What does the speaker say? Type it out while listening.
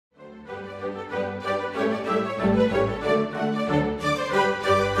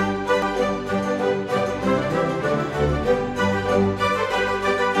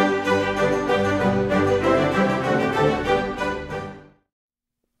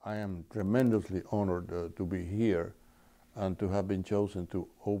I am tremendously honored to be here and to have been chosen to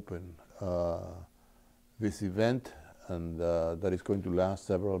open this event, and that is going to last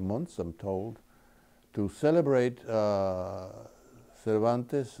several months, I'm told, to celebrate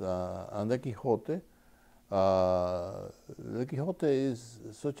Cervantes and the Quixote. The Quixote is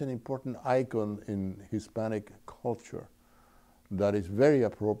such an important icon in Hispanic culture that is very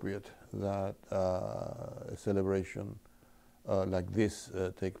appropriate that a celebration like this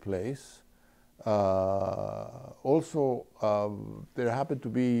take place. Also, there happen to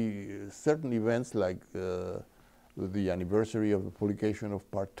be certain events like the anniversary of the publication of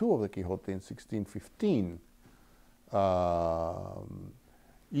Part 2 of the Quixote in 1615.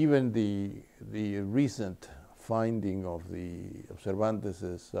 Even the recent finding of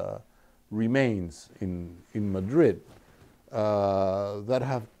Cervantes's remains in Madrid that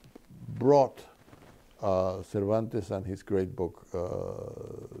have brought Cervantes and his great book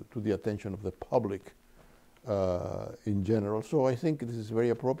to the attention of the public in general. So I think this is very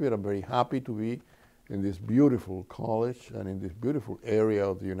appropriate. I'm very happy to be in this beautiful college and in this beautiful area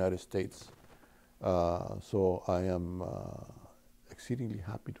of the United States. So I am exceedingly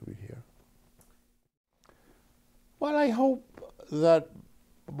happy to be here. Well, I hope that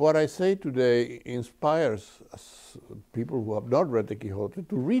what I say today inspires people who have not read the Quixote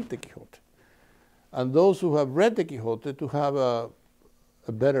to read the Quixote, and those who have read the Quixote to have a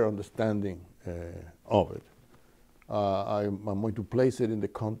better understanding of it. I'm going to place it in the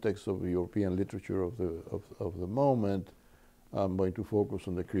context of the European literature of the moment. I'm going to focus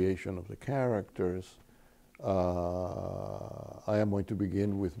on the creation of the characters. I am going to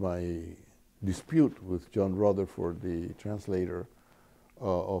begin with my dispute with John Rutherford, the translator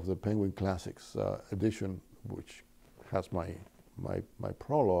of the Penguin Classics edition, which has my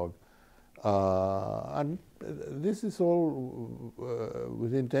prologue. And this is all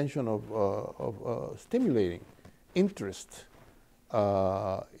with the intention of stimulating interest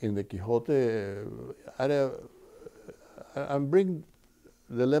in the Quixote and bring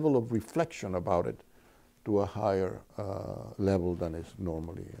the level of reflection about it to a higher level than is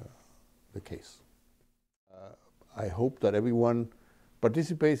normally the case. I hope that everyone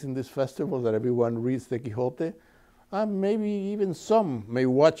participates in this festival, that everyone reads the Quixote, and maybe even some may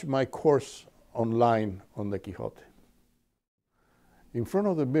watch my course online on the Quixote. In front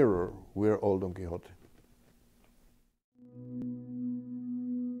of the mirror, we're all Don Quixote.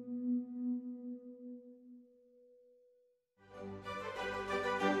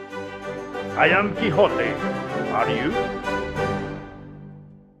 I am Quixote. Are you?